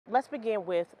Let's begin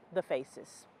with the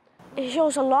faces. It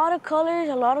shows a lot of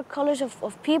colors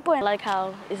of people. I like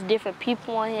how it's different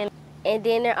people on here. And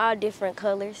then they're all different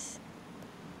colors,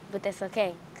 but that's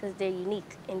okay, because they're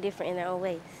unique and different in their own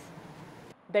ways.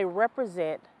 They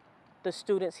represent the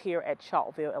students here at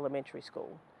Chalkville Elementary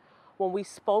School. When we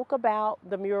spoke about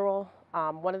the mural,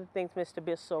 one of the things Mr.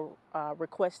 Bissell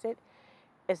requested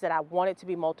is that I want it to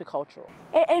be multicultural.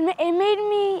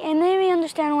 It made me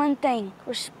understand one thing: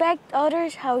 respect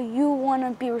others how you want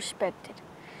to be respected.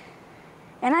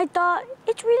 And I thought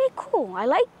it's really cool. I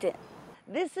liked it.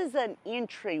 This is an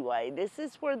entryway. This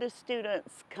is where the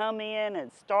students come in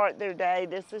and start their day.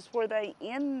 This is where they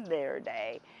end their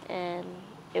day. And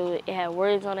it had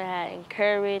words on it. It had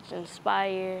encourage,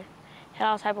 inspire. It had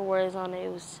all type of words on it.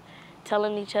 It was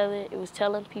telling each other. It was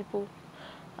telling people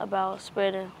about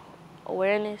spreading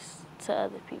awareness to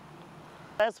other people.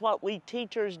 That's what we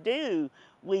teachers do.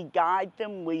 We guide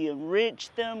them, we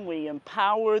enrich them, we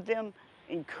empower them,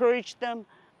 encourage them,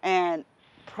 and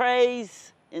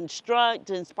praise,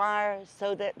 instruct, inspire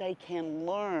so that they can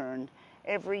learn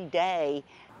every day.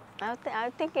 I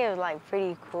think it was like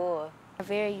pretty cool.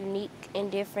 Very unique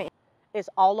and different. It's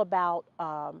all about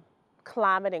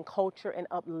climate and culture and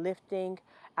uplifting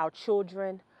our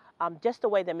children, just the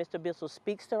way that Mr. Bissell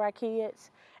speaks to our kids.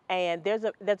 And there's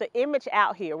an image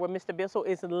out here where Mr. Bissell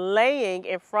is laying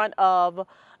in front of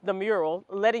the mural,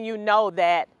 letting you know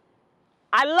that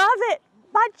I love it.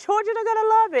 My children are gonna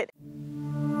love it.